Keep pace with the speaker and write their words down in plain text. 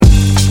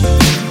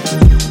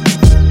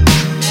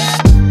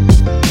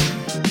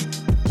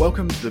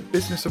to the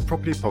Business of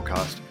Property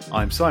podcast.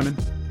 I'm Simon.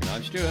 And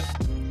I'm Stuart.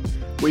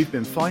 We've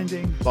been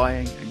finding,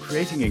 buying and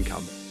creating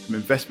income from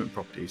investment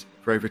properties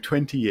for over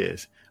 20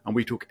 years, and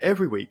we talk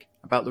every week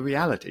about the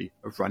reality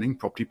of running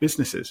property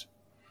businesses.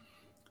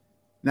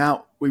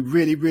 Now, we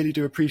really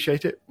do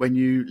appreciate it when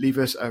you leave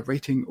us a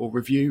rating or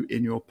review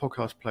in your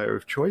podcast player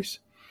of choice,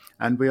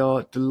 and we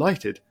are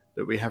delighted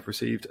that we have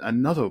received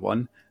another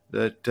one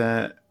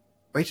that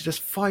rated us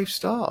 5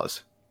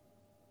 stars.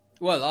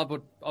 Well, I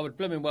would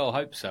blooming well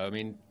hope so. I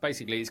mean,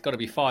 basically, it's got to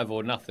be 5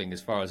 or nothing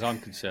as far as I'm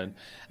concerned.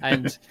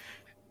 And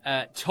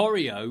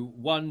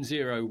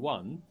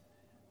Torio101,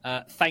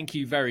 thank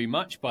you very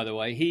much, by the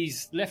way.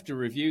 He's left a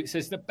review. It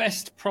says, the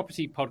best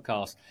property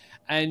podcast.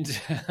 And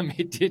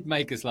it did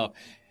make us laugh.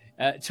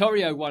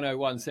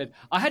 Torio101 said,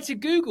 I had to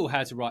Google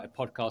how to write a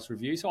podcast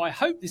review, so I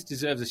hope this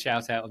deserves a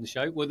shout-out on the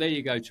show. Well, there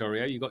you go,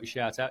 Torio. You got your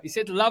shout-out. He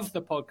said, love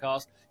the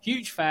podcast,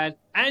 huge fan,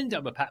 and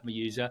I'm a Patma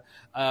user.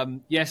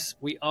 Yes,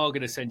 we are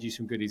going to send you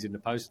some goodies in the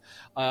post.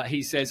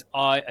 He says,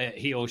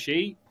 he or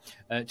she,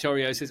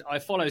 Torio says, I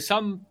follow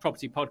some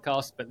property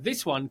podcasts, but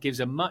this one gives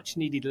a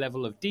much-needed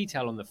level of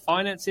detail on the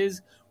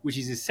finances, which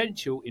is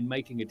essential in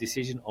making a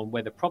decision on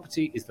whether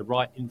property is the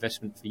right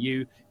investment for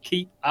you.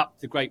 Keep up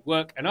the great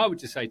work. And I would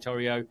just say,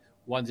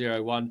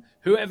 Torio101,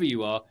 whoever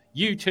you are,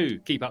 you too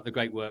keep up the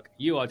great work.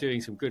 You are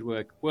doing some good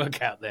work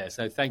out there.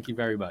 So thank you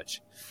very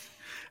much.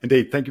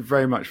 Indeed, thank you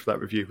very much for that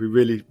review. We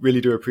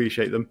really do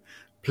appreciate them.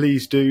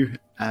 Please do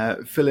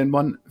fill in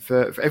one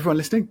for everyone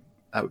listening.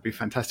 That would be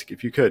fantastic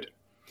if you could.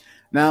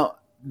 Now,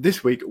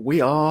 this week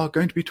we are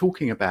going to be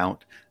talking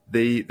about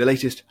the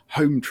latest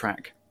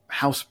Hometrack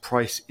House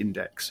Price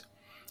Index.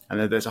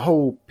 And there's a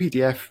whole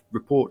PDF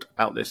report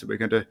about this that we're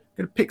going to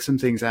pick some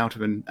things out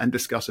of and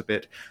discuss a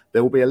bit.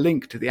 There will be a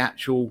link to the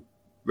actual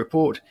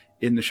report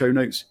in the show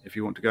notes if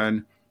you want to go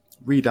and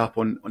read up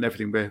on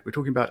everything we're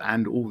talking about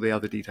and all the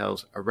other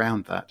details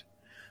around that.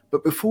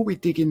 But before we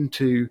dig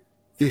into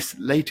this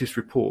latest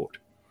report,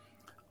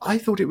 I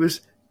thought it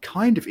was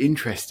kind of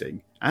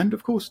interesting, and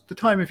of course the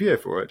time of year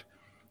for it,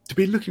 to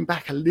be looking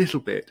back a little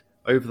bit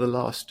over the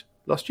last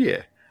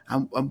year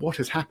and what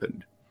has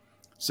happened.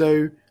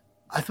 So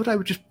I thought I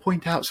would just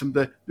point out some of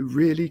the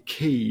really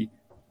key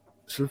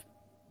sort of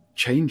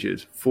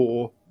changes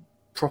for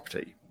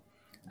property.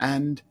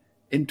 And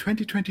in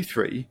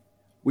 2023,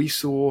 we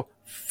saw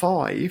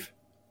 5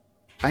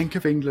 Bank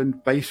of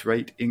England base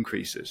rate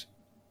increases.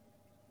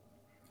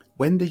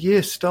 When the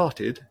year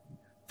started,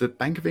 the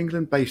Bank of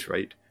England base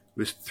rate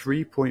was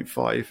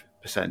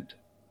 3.5%.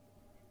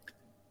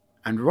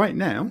 And right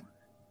now,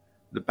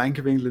 the Bank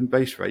of England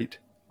base rate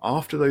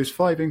after those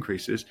 5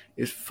 increases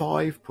is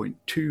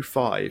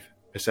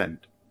 5.25%.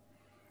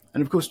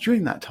 And of course,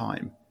 during that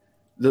time,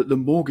 the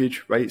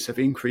mortgage rates have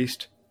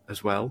increased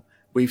as well.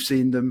 We've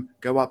seen them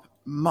go up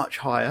much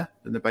higher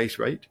than the base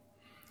rate.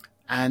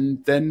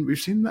 And then we've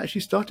seen them actually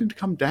starting to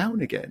come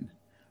down again.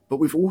 But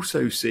we've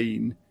also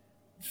seen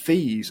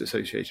fees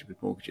associated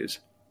with mortgages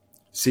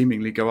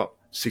seemingly go up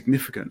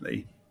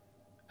significantly.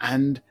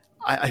 And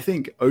I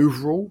think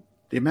overall,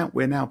 the amount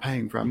we're now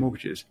paying for our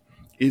mortgages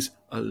is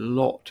a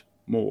lot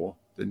more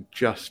than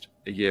just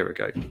a year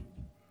ago.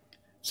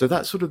 So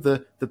that's sort of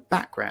the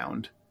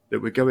background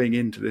that we're going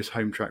into this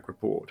Hometrack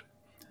report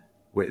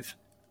with.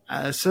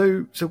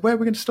 So where are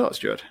we going to start,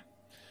 Stuart?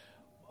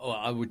 Well,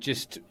 I would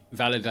just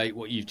validate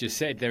what you've just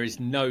said. There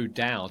is no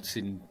doubt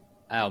in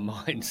our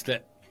minds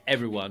that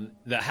everyone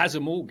that has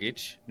a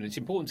mortgage, and it's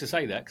important to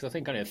say that because I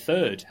think only a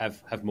third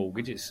have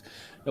mortgages.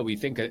 But we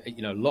think a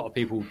lot of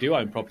people do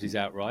own properties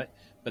outright,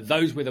 but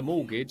those with a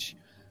mortgage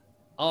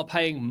are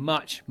paying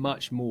much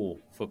more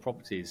for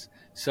properties.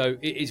 So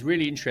it is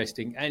really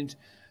interesting. And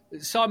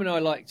Simon and I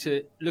like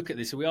to look at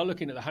this. So we are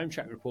looking at the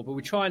Hometrack report, but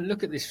we try and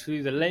look at this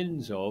through the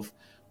lens of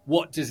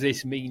what does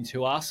this mean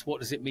to us?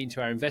 What does it mean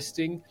to our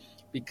investing?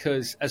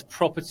 Because as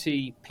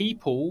property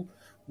people,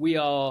 we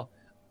are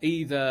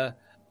either,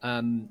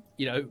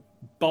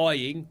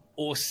 buying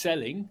or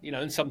selling,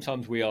 and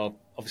sometimes we are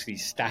obviously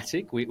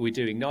static. We're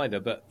doing neither.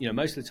 But,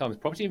 most of the time as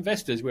property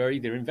investors, we're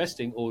either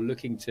investing or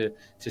looking to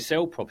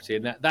sell property.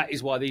 And that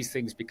is why these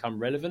things become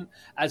relevant,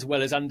 as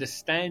well as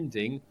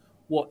understanding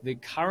what the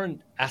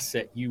current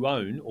asset you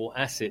own or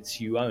assets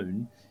you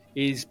own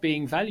is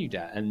being valued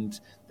at. And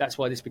that's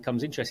why this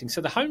becomes interesting. So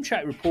the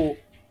Hometrack report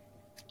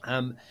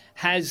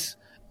has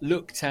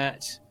looked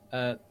at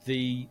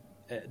the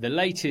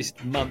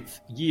latest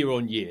month year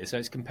on year. So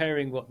it's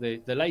comparing what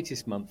the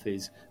latest month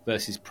is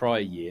versus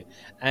prior year.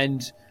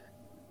 And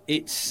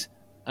it's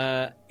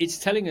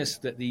telling us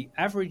that the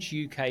average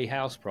UK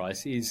house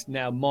price is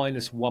now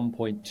minus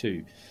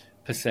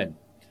 1.2%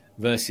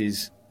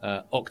 versus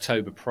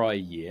October prior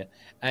year.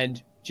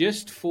 And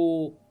just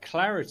for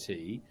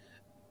clarity,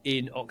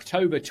 in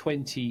October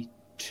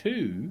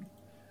 22,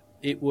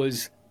 it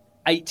was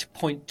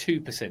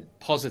 8.2%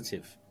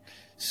 positive.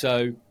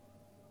 So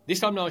this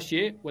time last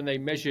year, when they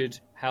measured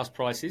house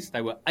prices,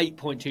 they were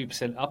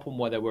 8.2% up on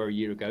where they were a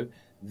year ago.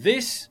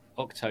 This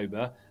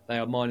October, they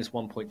are minus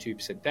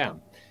 1.2%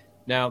 down.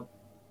 Now,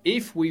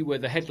 if we were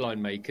the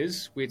headline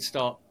makers, we'd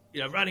start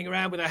running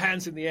around with our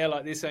hands in the air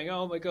like this, saying,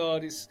 "Oh my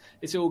God, it's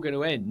all going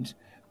to end."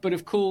 But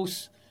of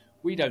course,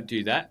 we don't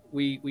do that.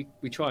 We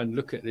try and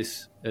look at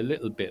this a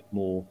little bit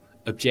more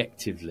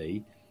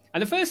objectively.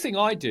 And the first thing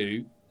I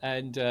do,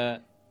 and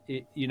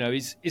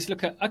is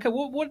look at, okay,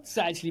 what does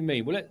that actually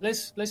mean? Well,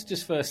 let's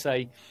just first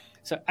say,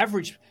 so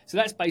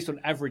that's based on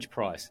average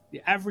price.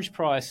 The average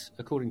price,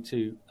 according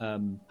to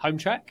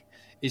HomeTrack,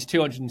 is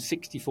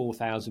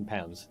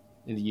 £264,000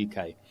 in the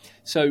UK.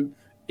 So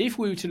if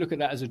we were to look at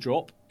that as a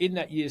drop in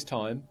that year's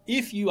time,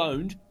 if you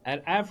owned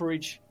an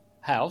average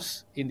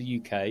house in the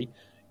UK,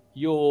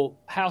 your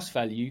house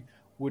value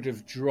would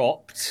have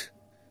dropped,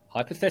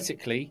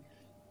 hypothetically,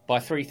 by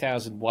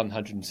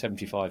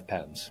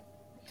 £3,175.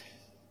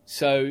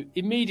 So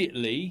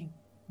immediately,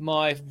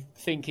 my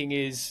thinking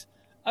is,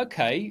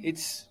 okay,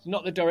 it's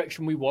not the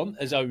direction we want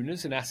as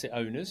owners and asset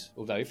owners,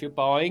 although if you're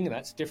buying,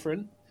 that's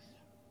different.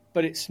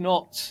 But it's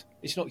not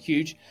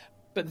huge.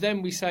 But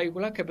then we say,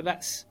 well, okay, but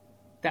that's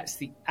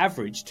the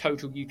average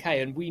total UK,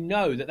 and we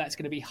know that that's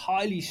going to be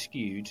highly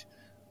skewed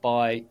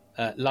by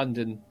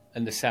London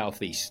and the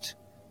southeast,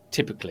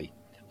 typically.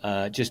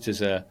 Just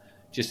as an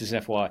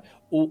FYI.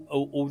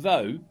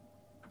 Although,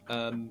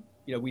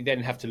 we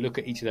then have to look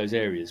at each of those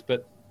areas.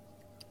 But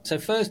so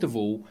first of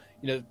all,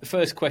 the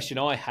first question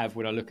I have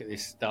when I look at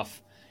this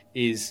stuff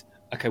is,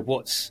 okay,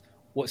 what's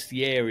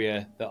the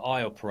area that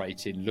I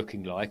operate in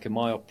looking like? And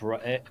my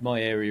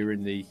area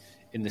in the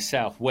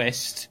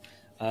southwest,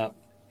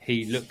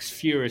 he looks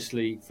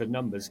furiously for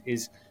numbers,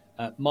 is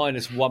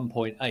minus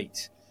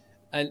 1.8,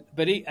 and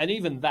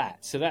even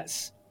that. So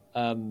that's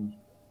so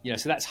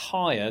that's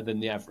higher than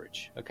the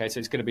average. Okay, so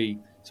it's going to be.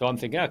 So I'm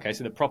thinking, okay,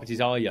 so the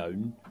properties I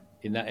own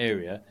in that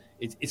area,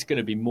 it's going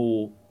to be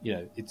more.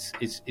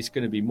 It's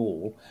going to be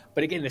more.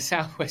 But again, the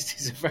southwest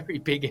is a very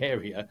big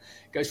area.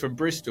 It goes from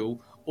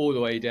Bristol all the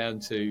way down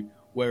to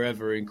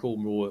wherever in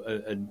Cornwall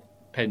and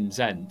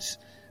Penzance.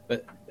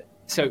 But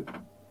so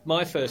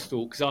my first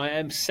thought, because I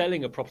am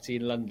selling a property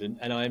in London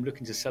and I am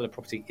looking to sell a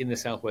property in the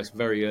southwest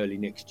very early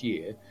next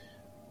year.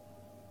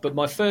 But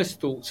my first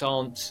thoughts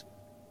aren't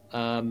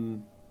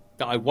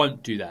that I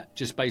won't do that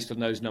just based on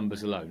those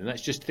numbers alone. And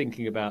that's just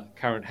thinking about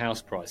current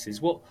house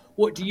prices. What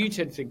do you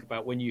tend to think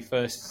about when you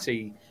first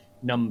see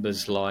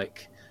numbers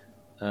like,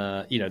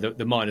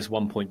 the minus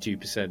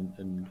 1.2%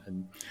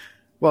 and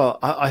Well,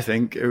 I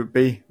think it would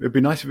be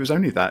nice if it was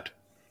only that,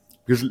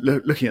 because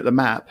looking at the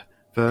map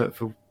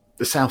for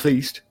the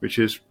southeast, which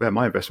is where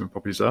my investment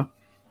properties are,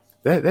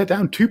 they're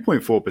down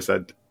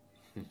 2.4%.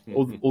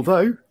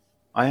 Although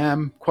I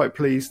am quite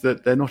pleased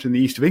that they're not in the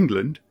east of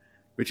England,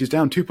 which is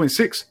down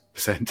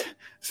 2.6%.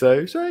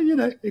 So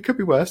it could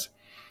be worse,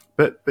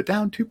 but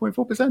down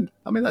 2.4%.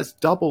 I mean, that's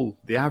double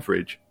the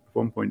average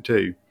of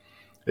 1.2.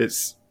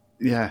 It's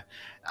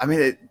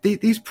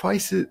these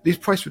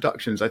price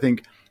reductions, I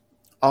think,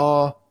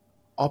 are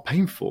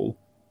painful,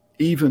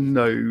 even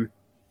though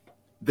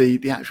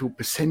the actual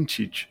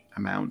percentage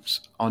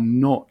amounts are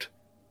not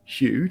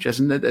huge,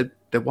 as in they're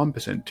 1%,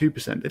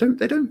 2%.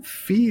 They don't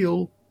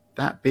feel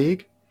that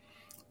big,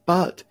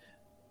 but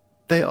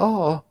they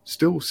are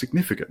still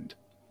significant.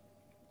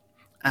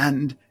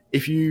 And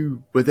if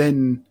you were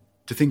then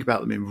to think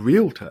about them in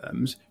real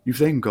terms, you've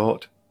then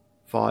got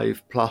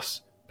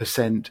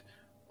 5+%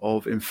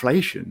 of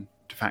inflation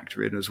to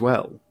factor in as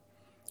well.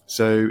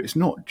 So it's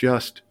not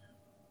just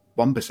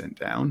 1%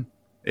 down,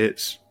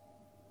 it's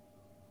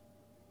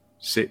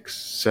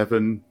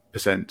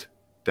 6-7%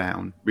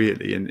 down,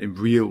 really, in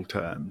real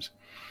terms.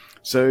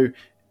 So,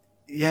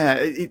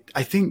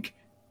 I think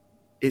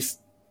it's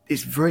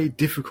very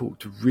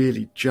difficult to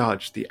really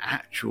judge the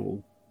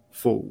actual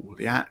fall,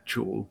 the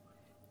actual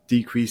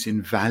decrease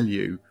in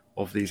value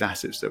of these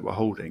assets that we're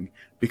holding,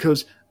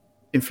 because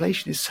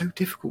inflation is so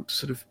difficult to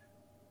sort of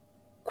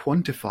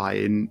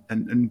quantify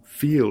and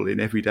feel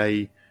in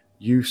everyday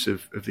use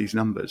of these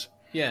numbers.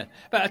 Yeah,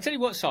 but I'll tell you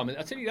what, Simon,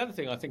 I'll tell you the other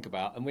thing I think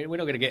about, and we're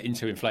not going to get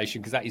into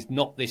inflation because that is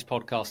not this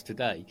podcast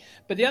today.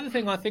 But the other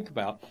thing I think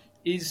about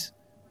is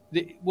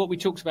what we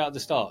talked about at the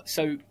start.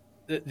 So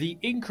the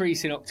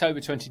increase in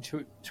October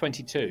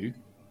 2022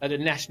 at a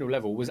national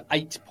level was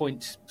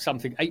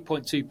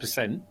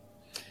 8.2%.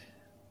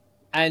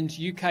 And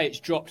UK, it's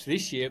dropped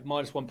this year,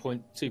 minus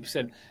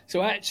 1.2%.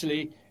 So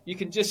actually, you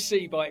can just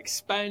see by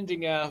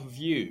expanding our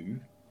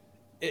view,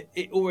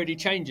 it already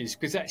changes.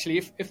 Because actually,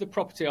 if the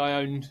property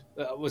I owned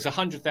was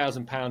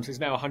 £100,000, is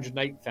now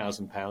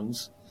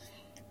 £108,000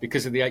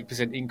 because of the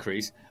 8%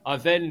 increase,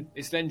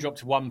 it's then dropped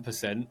to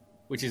 1%,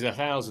 which is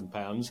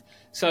 £1,000.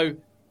 So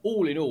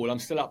all in all, I'm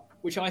still up,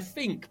 which I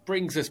think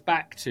brings us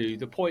back to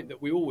the point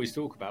that we always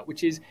talk about,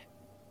 which is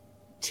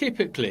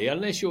typically,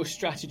 unless your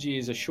strategy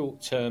is a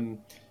short-term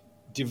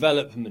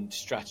development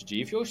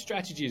strategy, if your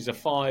strategy is a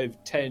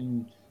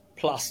 5-10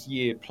 plus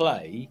year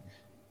play,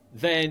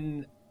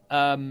 then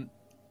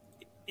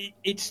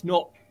it's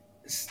not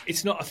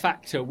a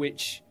factor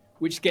which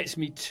gets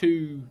me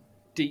too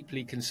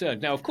deeply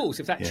concerned. Now, of course,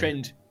 if that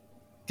trend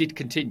did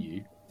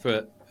continue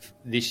for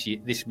this year,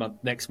 this month,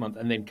 next month,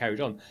 and then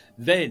carried on,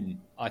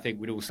 then I think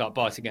we'd all start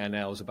biting our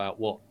nails about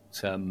what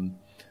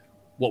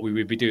what we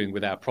would be doing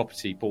with our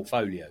property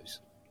portfolios.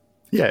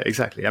 Yeah,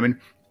 exactly. I mean,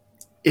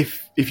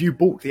 if you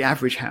bought the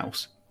average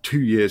house 2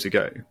 years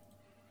ago,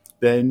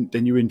 then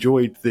you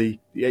enjoyed the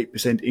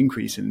 8%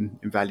 increase in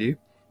value,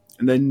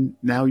 and then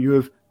now you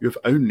have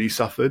only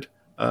suffered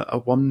a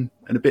 1%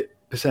 and a bit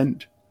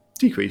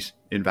decrease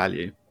in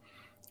value.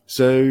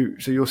 So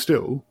you're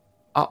still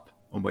up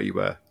on where you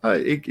were,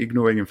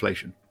 ignoring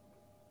inflation,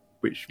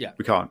 which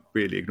we can't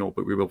really ignore,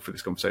 but we will for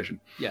this conversation.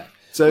 Yeah.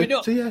 So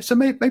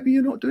maybe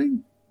you're not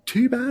doing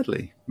too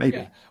badly. Maybe.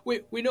 Yeah.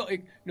 We're not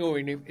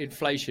ignoring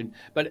inflation,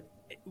 but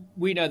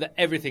we know that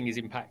everything is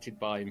impacted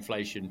by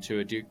inflation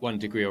to one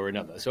degree or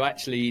another. So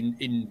actually,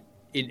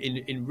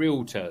 in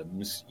real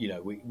terms,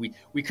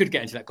 we could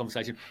get into that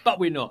conversation, but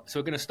we're not. So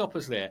we're going to stop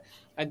us there.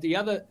 And the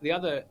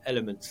other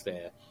elements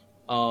there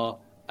are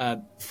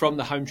from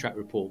the Home Track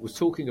report was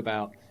talking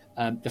about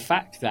the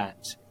fact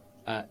that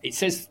it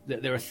says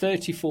that there are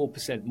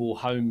 34% more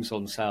homes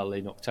on sale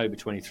in October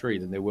 23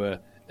 than there were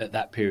at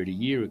that period a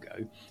year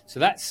ago. So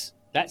that's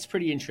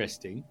pretty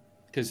interesting,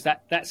 because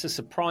that's a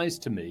surprise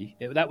to me.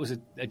 That was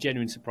a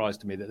genuine surprise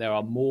to me that there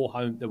were more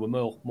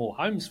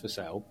homes for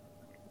sale,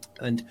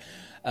 and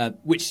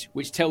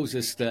which tells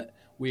us that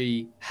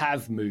we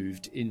have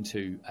moved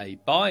into a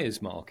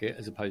buyer's market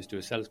as opposed to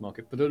a seller's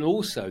market. But then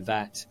also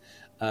that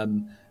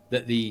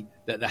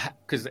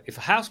because if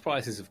house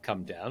prices have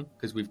come down,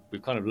 because we've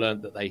kind of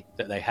learned that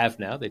they have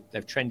now,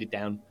 they've trended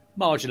down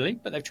marginally,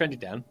 but they've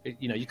trended down.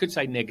 You could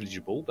say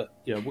negligible, but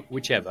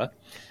whichever.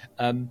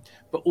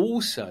 But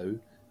also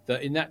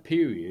that in that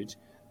period,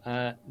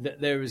 that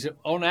there is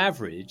on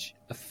average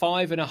a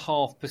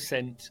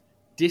 5.5%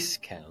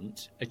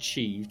 discount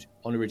achieved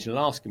on original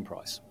asking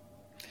price.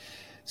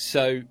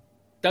 So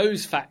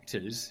those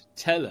factors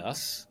tell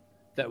us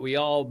that we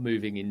are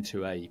moving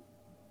into a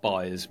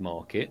buyer's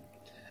market.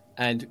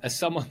 And as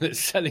someone that's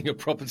selling a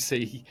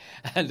property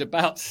and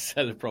about to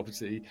sell a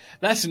property,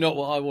 that's not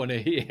what I want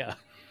to hear.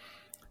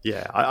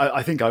 Yeah,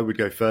 I think I would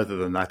go further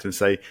than that and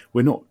say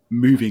we're not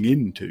moving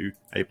into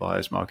a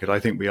buyer's market. I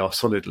think we are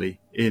solidly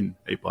in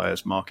a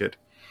buyer's market.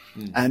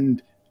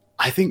 And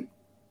I think,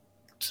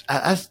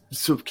 as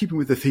sort of keeping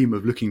with the theme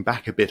of looking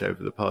back a bit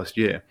over the past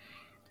year,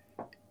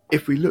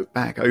 if we look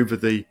back over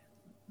the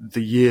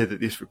year that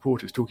this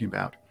report is talking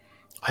about,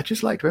 I'd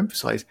just like to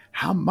emphasize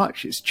how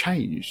much it's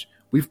changed.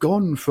 We've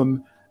gone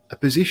from a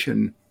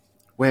position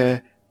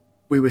where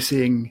we were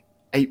seeing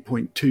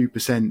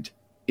 8.2%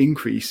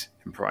 increase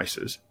in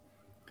prices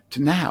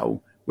to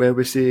now where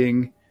we're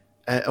seeing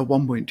a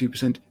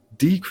 1.2%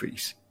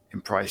 decrease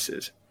in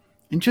prices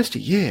in just a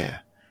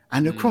year.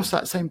 And across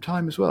that same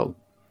time as well,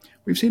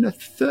 we've seen a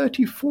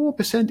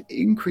 34%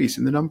 increase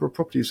in the number of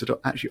properties that are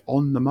actually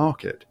on the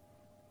market.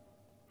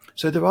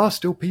 So there are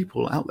still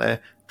people out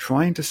there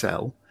trying to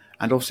sell,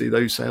 and obviously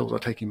those sales are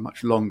taking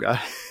much longer.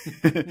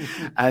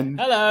 And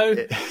hello.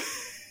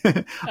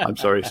 I'm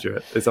sorry,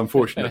 Stuart. It's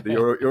unfortunate that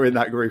you're in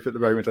that group at the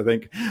moment, I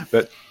think.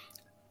 But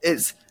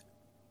it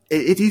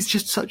is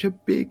just such a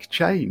big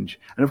change.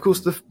 And of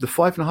course, the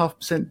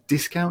 5.5%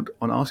 discount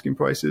on asking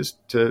prices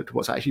to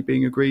what's actually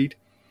being agreed,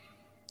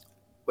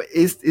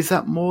 is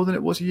that more than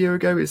it was a year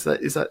ago? Is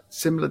that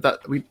similar?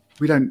 That we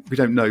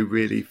don't know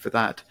really for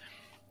that.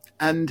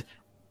 And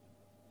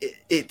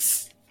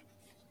it's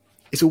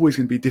always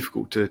going to be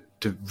difficult to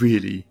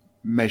really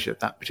measure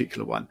that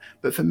particular one.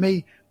 But for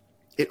me,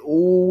 it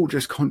all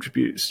just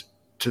contributes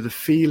to the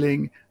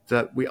feeling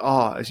that we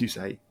are, as you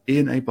say,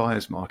 in a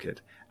buyer's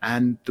market,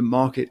 and the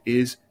market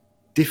is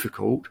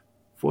difficult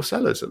for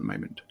sellers at the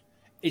moment.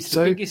 It's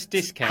the biggest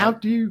discount. How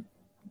do you?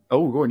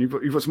 Oh, go on. You've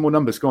got some more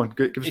numbers. Go on.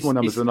 Give us more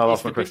numbers, and I'll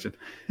ask my question.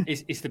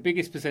 It's the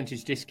biggest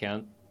percentage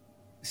discount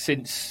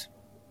since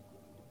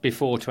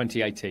before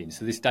 2018.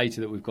 So this data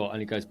that we've got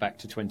only goes back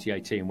to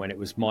 2018, when it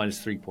was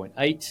minus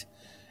 3.8.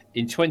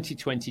 In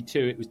 2022,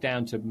 it was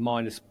down to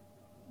minus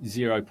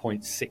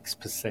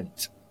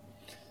 0.6%.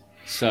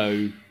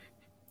 So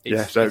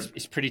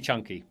it's pretty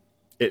chunky.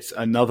 It's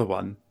another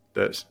one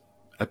that's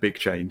a big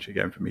change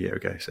again from a year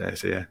ago. So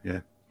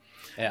yeah.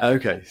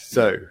 Okay,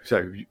 so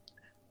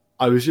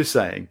I was just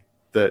saying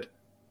that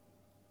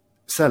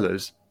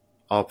sellers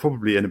are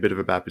probably in a bit of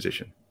a bad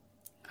position.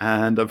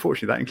 And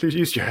unfortunately, that includes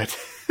you, Stuart.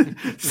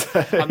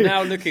 So, I'm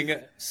now looking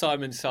at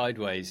Simon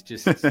sideways,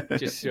 just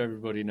so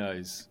everybody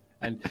knows.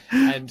 And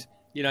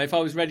if I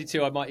was ready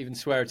to, I might even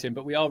swear at him.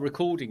 But we are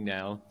recording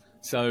now,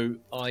 so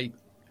I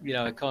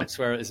can't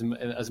swear as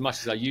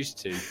much as I used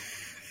to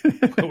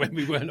when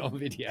we weren't on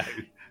video.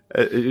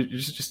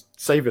 Just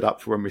save it up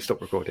for when we stop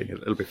recording.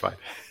 It'll be fine.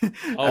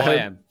 I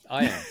am.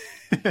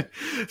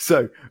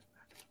 So,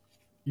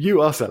 you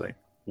are selling.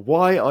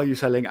 Why are you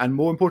selling? And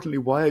more importantly,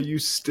 why are you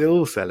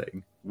still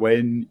selling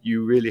when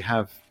you really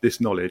have this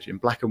knowledge in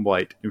black and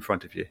white in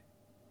front of you?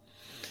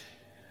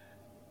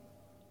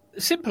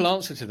 The simple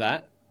answer to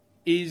that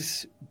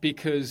is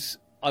because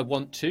I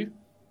want to.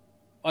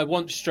 I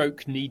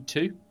need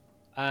to.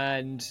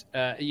 And,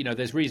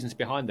 there's reasons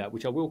behind that,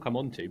 which I will come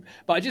on to.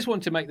 But I just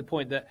want to make the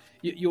point that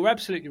you're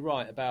absolutely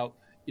right about,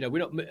 we're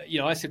not,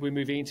 I said we're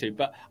moving into,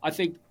 but I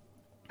think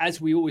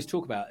as we always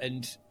talk about,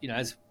 and,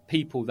 as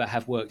people that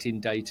have worked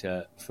in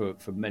data for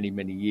many,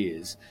 many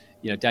years,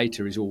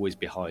 data is always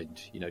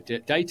behind.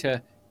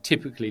 Data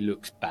typically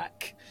looks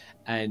back.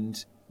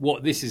 And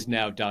what this has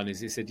now done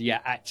is it said, yeah,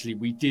 actually,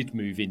 we did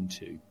move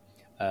into,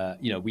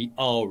 we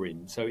are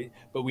in.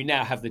 But we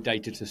now have the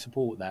data to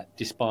support that,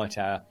 despite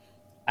our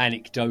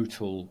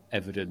anecdotal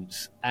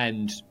evidence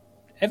and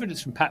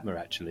evidence from PATMA,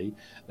 actually,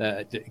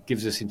 that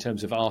gives us in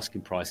terms of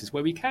asking prices,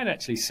 where we can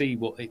actually see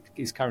what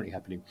is currently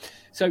happening.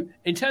 So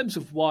in terms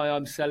of why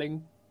I'm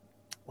selling,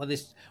 well,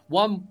 this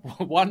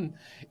one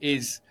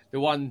is the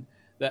one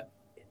that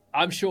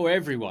I'm sure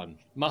everyone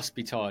must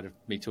be tired of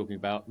me talking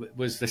about,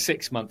 was the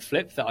 6-month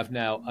flip that I've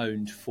now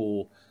owned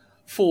for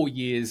 4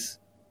 years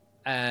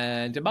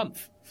and a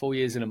month. 4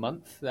 years and a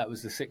month. That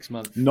was the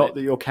 6-month flip. Not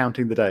that you're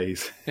counting the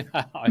days.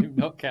 I'm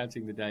not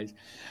counting the days.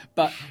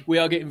 But we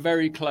are getting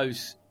very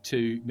close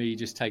to me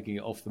just taking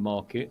it off the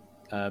market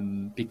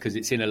because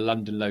it's in a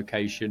London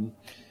location.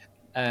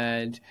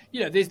 And,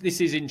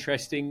 this is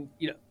interesting,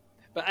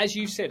 But as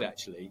you said,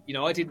 actually,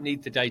 I didn't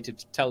need the data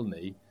to tell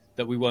me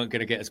that we weren't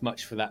going to get as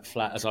much for that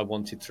flat as I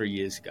wanted 3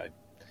 years ago.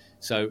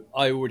 So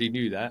I already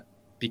knew that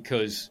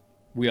because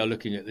we are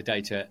looking at the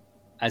data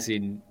as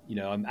in,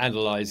 I'm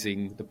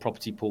analysing the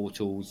property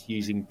portals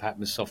using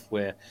PATMA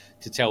software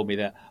to tell me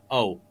that,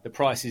 the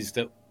prices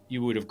that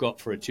you would have got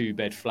for a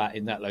 2-bed flat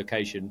in that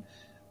location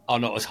are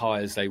not as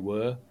high as they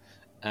were.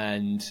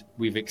 And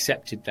we've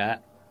accepted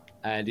that.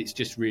 And it's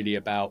just really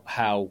about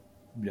how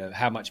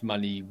much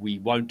money we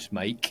won't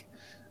make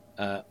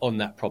on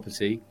that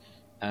property.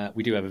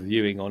 We do have a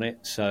viewing on it,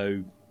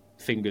 so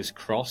fingers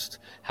crossed.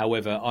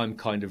 However, I'm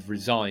kind of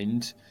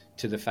resigned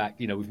to the fact,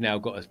 we've now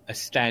got a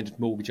standard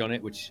mortgage on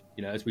it, which,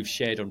 as we've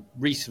shared on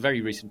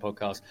very recent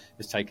podcasts,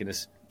 has taken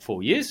us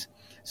 4 years.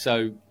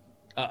 So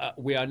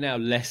we are now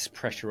less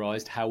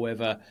pressurised.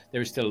 However,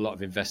 there is still a lot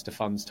of investor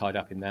funds tied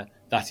up in that.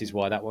 That is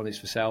why that one is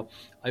for sale.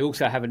 I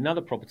also have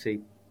another property,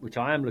 which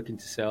I am looking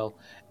to sell,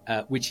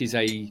 which is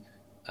a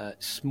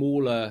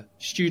smaller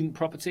student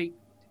property.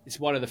 It's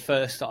one of the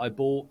first that I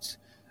bought.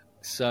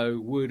 So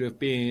would have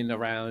been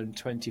around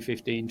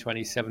 2015,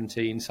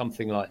 2017,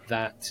 something like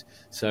that.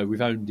 So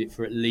we've owned it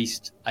for at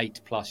least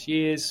 8+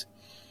 years.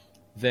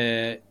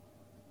 There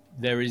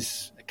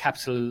is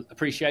capital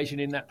appreciation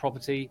in that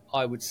property.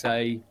 I would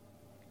say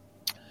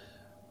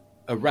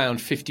around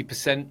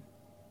 50%,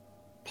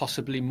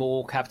 possibly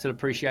more capital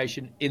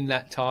appreciation in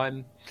that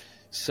time.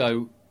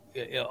 So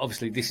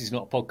obviously this is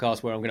not a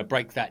podcast where I'm going to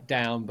break that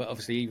down, but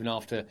obviously even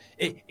after,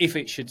 if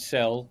it should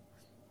sell,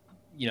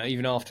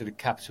 even after the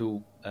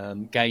capital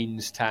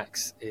gains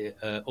tax,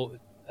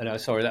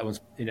 that one's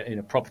in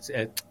a property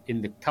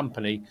in the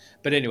company.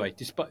 But anyway,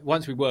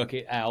 once we work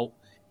it out,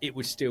 it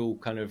would still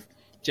kind of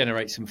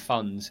generate some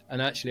funds.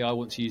 And actually, I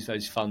want to use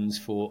those funds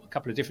for a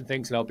couple of different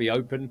things, and I'll be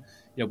open.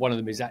 One of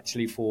them is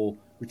actually for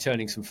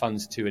returning some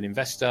funds to an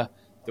investor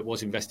that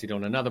was invested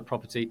on another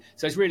property.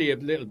 So it's really a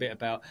little bit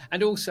about,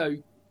 and also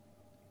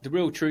the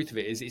real truth of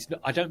it is,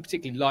 I don't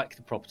particularly like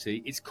the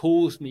property. It's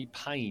caused me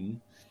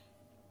pain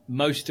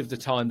most of the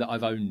time that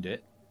I've owned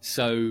it.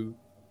 So,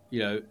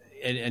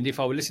 and if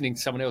I were listening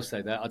to someone else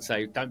say that, I'd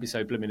say, don't be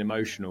so blooming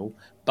emotional.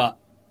 But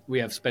we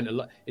have spent a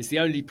lot. It's the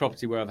only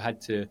property where I've had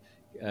to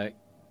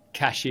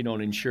cash in on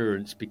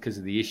insurance because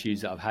of the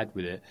issues that I've had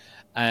with it.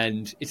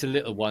 And it's a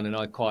little one, and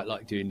I quite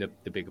like doing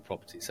the bigger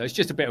property. So it's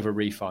just a bit of a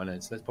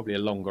refinance. That's probably a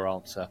longer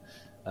answer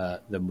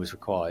than was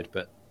required.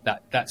 But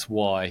that's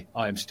why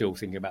I am still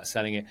thinking about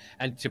selling it.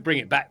 And to bring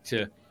it back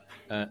to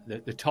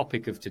the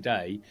topic of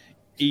today,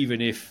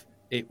 even if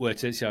it were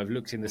to, so I've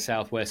looked in the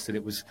southwest and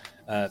it was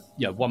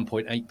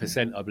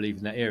 1.8%, I believe,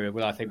 in that area.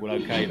 Well, I think,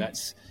 okay,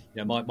 that's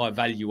my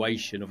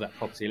valuation of that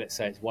property. Let's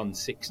say it's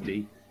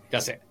 160.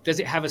 Does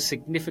it have a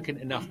significant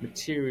enough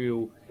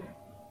material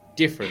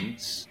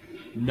difference?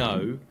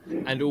 No.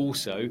 And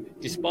also,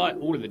 despite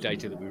all of the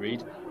data that we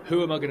read,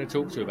 who am I going to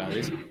talk to about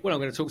this? Well,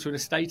 I'm going to talk to an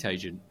estate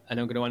agent, and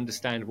I'm going to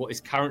understand what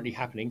is currently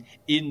happening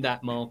in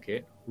that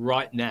market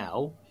right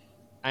now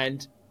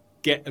and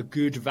get a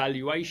good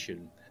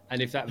valuation.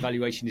 And if that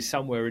valuation is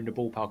somewhere in the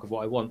ballpark of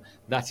what I want,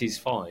 that is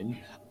fine.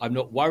 I'm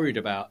not worried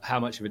about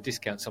how much of a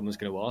discount someone's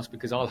going to ask,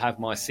 because I'll have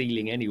my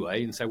ceiling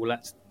anyway and say, well,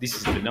 this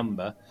is the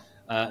number,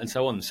 and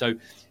so on. So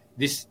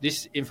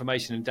this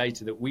information and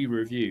data that we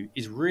review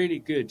is really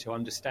good to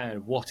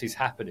understand what is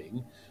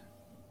happening,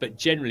 but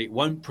generally it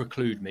won't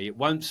preclude me, it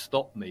won't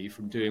stop me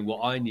from doing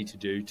what I need to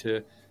do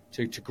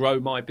to grow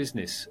my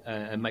business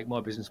and make my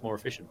business more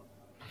efficient.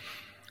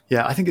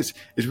 Yeah, I think it's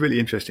really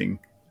interesting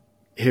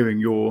hearing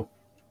your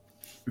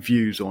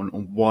views on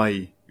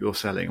why you're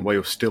selling and why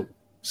you're still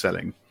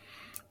selling,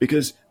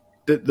 because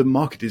the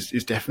market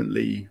is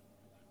definitely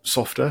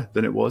softer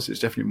than it was.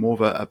 It's definitely more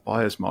of a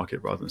buyer's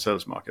market rather than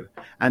seller's market,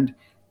 and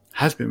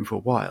has been for a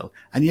while.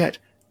 And yet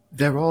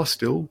there are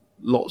still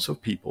lots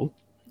of people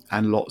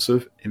and lots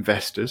of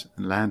investors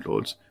and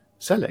landlords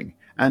selling.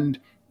 And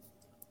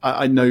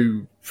I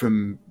know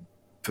from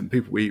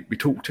people we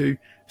talk to,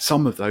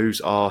 some of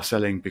those are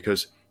selling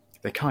because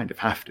they kind of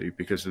have to,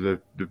 because of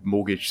the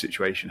mortgage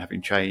situation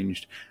having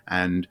changed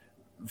and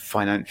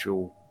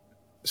financial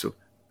sort of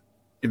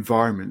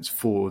environments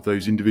for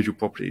those individual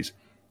properties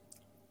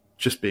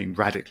just being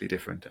radically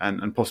different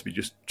and possibly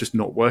just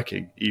not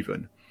working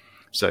even.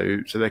 So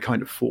they're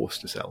kind of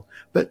forced to sell.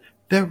 But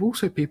there are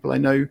also people I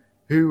know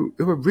who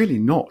are really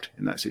not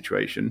in that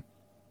situation,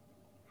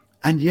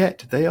 and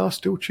yet they are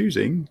still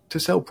choosing to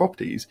sell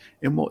properties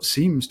in what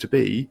seems to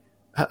be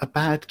a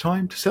bad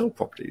time to sell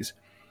properties.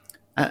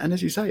 And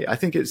as you say, I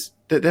think it's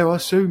that there are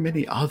so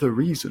many other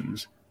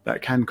reasons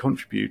that can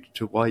contribute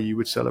to why you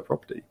would sell a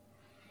property.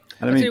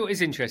 And I'll tell you what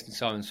is interesting,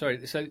 Simon.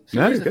 Sorry. So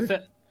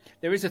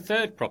there is a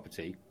third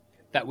property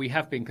that we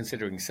have been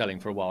considering selling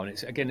for a while, and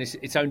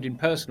it's owned in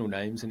personal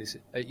names, and it's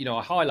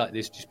I highlight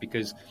this just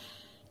because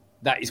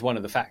that is one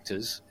of the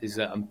factors, is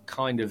that I'm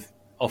kind of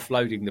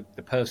offloading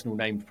the personal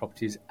named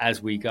properties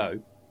as we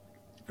go.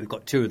 We've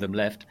got 2 of them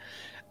left,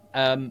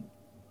 and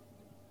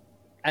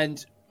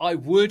I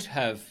would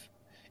have,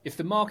 if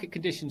the market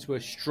conditions were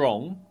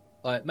strong,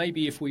 like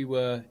maybe if we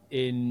were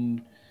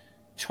in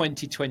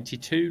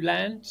 2022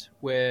 land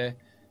where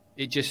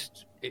it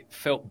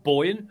felt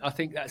buoyant, I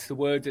think that's the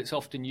word that's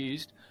often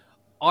used,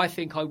 I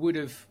think I would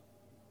have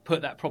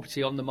put that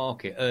property on the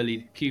market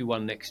early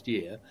Q1 next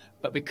year.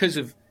 But because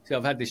of, so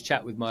I've had this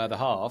chat with my other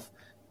half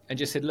and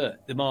just said,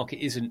 look, the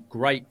market isn't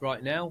great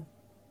right now.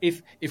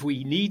 If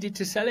we needed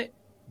to sell it,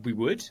 we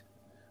would.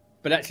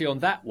 But actually on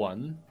that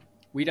one,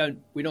 we're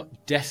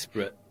not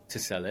desperate to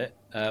sell it.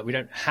 We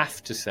don't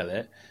have to sell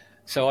it.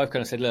 So I've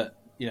kind of said, look,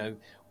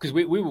 because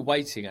we were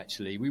waiting,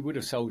 actually. We would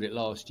have sold it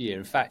last year.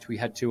 In fact, we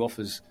had 2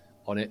 offers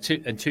on it,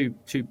 two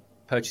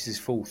purchases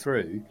fall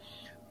through.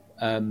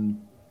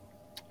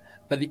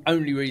 But the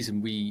only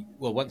reason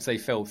once they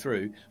fell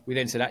through, we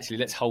then said, actually,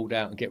 let's hold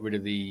out and get rid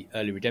of the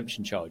early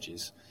redemption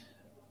charges.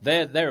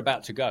 They're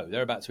about to go.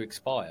 They're about to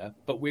expire,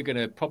 but we're going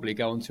to probably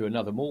go onto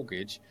another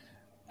mortgage.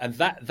 And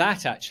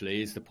that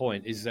actually is the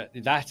point, is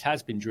that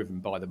has been driven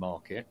by the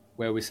market,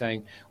 where we're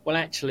saying, well,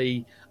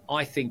 actually,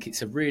 I think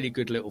it's a really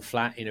good little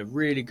flat in a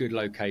really good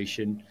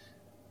location,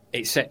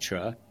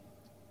 etc.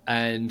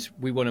 And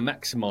we want to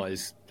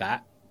maximise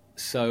that.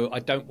 So I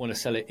don't want to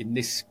sell it in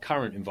this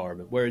current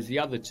environment. Whereas the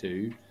other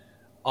 2,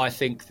 I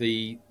think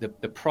the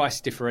price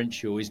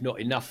differential is not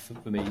enough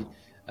for me.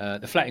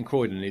 The flat in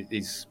Croydon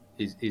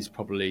is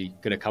probably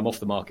going to come off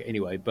the market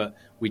anyway, but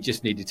we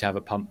just needed to have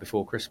a pump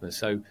before Christmas.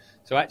 So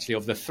actually,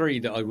 of the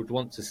 3 that I would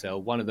want to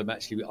sell, one of them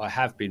actually I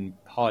have been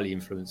highly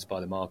influenced by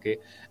the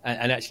market,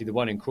 and actually the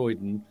one in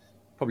Croydon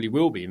probably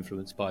will be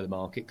influenced by the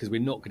market, because we're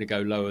not going to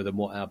go lower than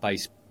what our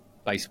base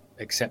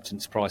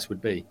acceptance price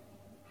would be.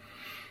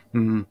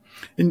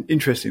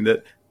 Interesting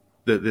that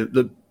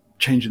the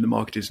change in the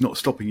market is not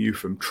stopping you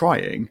from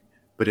trying,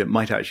 but it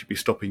might actually be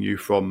stopping you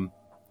from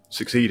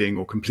succeeding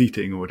or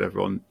completing or whatever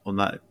on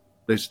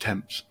those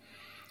attempts.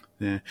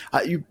 Yeah,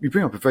 you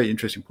bring up a very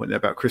interesting point there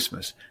about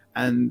Christmas,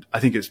 and I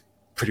think it's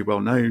pretty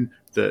well known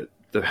that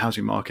the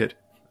housing market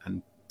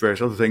and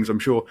various other things, I'm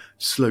sure,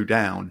 slow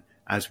down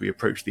as we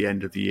approach the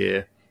end of the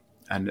year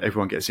and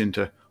everyone gets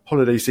into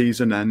holiday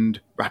season and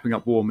wrapping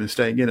up warm and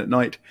staying in at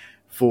night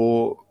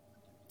for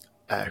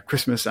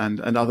Christmas and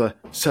other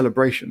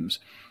celebrations.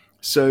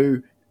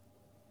 So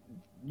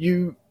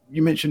you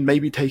mentioned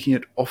maybe taking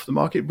it off the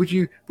market. Would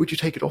you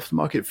take it off the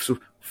market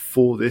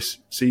for this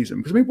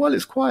season? Because while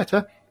it's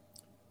quieter,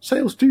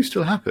 sales do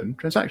still happen.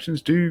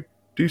 Transactions do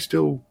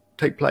still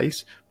take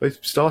place,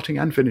 both starting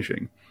and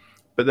finishing,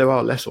 but there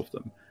are less of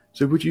them.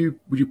 So would you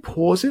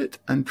pause it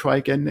and try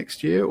again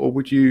next year, or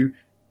would you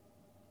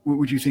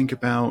think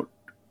about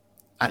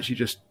actually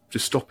just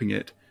stopping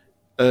it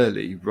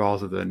early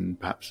rather than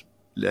perhaps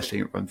letting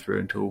it run through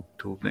until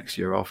next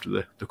year after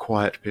the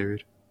quiet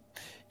period?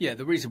 Yeah,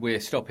 the reason we'll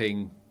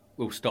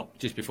stop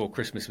just before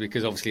Christmas,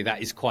 because obviously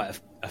that is quite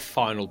a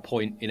final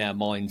point in our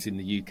minds in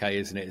the UK,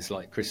 isn't it? It's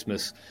like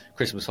Christmas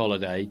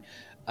holiday.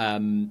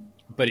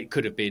 But it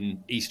could have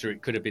been Easter,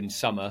 it could have been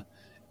summer.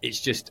 It's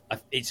just,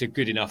 it's a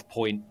good enough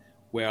point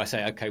where I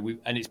say, okay,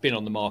 and it's been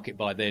on the market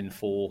by then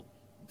for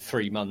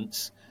 3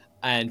 months.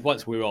 And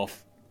once we're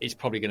off, it's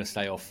probably going to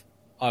stay off,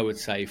 I would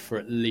say, for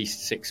at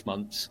least 6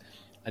 months.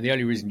 And the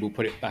only reason we'll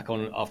put it back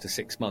on after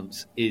 6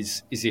 months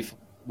is if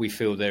we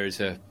feel there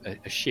is a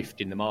shift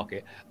in the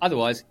market.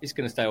 Otherwise, it's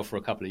going to stay off for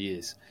a couple of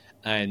years,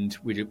 and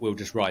we'll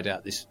just ride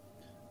out this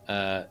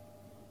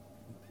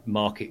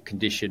market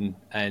condition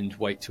and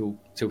wait till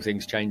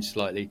things change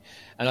slightly.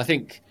 And I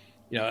think,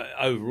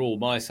 overall,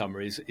 my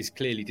summary is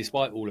clearly,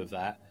 despite all of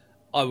that,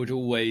 I would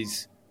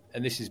always,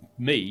 and this is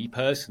me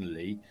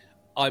personally,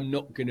 I'm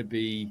not going to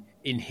be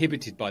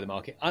inhibited by the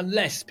market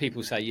unless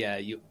people say, yeah,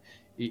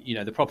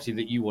 the property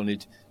that you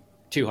wanted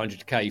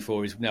 200k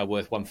for is now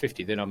worth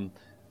 150. Then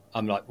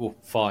I'm like, well,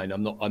 fine.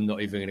 I'm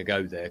not even going to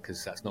go there,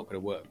 because that's not going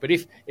to work. But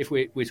if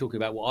we're talking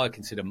about what I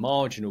consider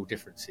marginal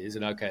differences,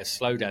 and okay, a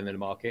slowdown in the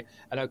market,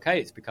 and okay,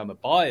 it's become a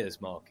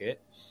buyer's market,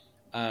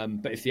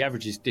 but if the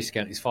average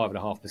discount is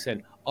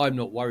 5.5%, I'm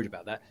not worried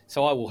about that.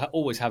 So I will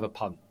always have a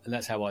punt, and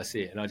that's how I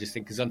see it. And I just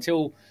think, because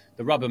until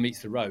the rubber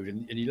meets the road,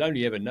 and you'll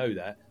only ever know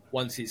that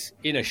once it's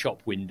in a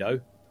shop window,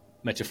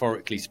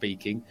 metaphorically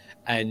speaking,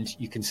 and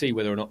you can see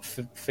whether or not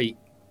feet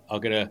are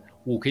going to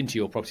walk into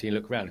your property and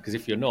look around. Because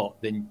if you're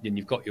not, then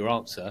you've got your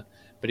answer.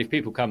 But if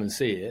people come and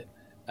see it,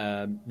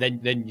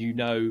 then you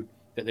know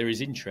that there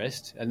is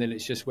interest, and then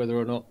it's just whether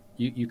or not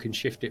you can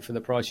shift it for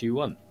the price you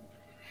want.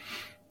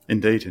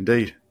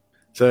 Indeed.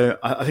 So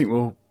I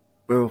think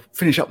we'll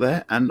finish up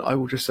there, and I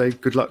will just say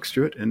good luck,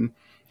 Stuart, in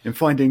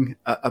finding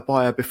a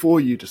buyer before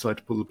you decide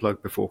to pull the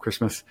plug before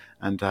Christmas,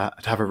 and to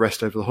have a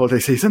rest over the holiday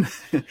season.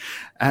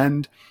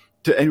 And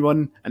to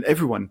anyone and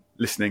everyone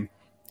listening,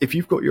 if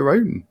you've got your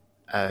own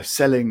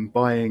selling,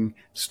 buying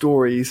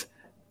stories,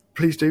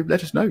 please do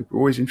let us know. We're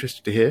always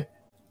interested to hear.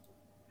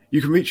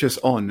 You can reach us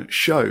on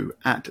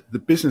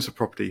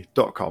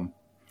show@thebusinessofproperty.com.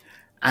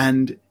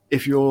 And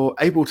if you're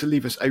able to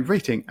leave us a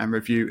rating and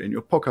review in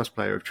your podcast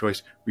player of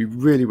choice, we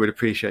really would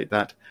appreciate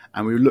that.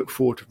 And we look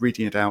forward to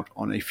reading it out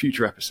on a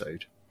future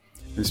episode.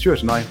 And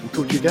Stuart and I will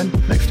talk to you again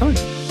next time.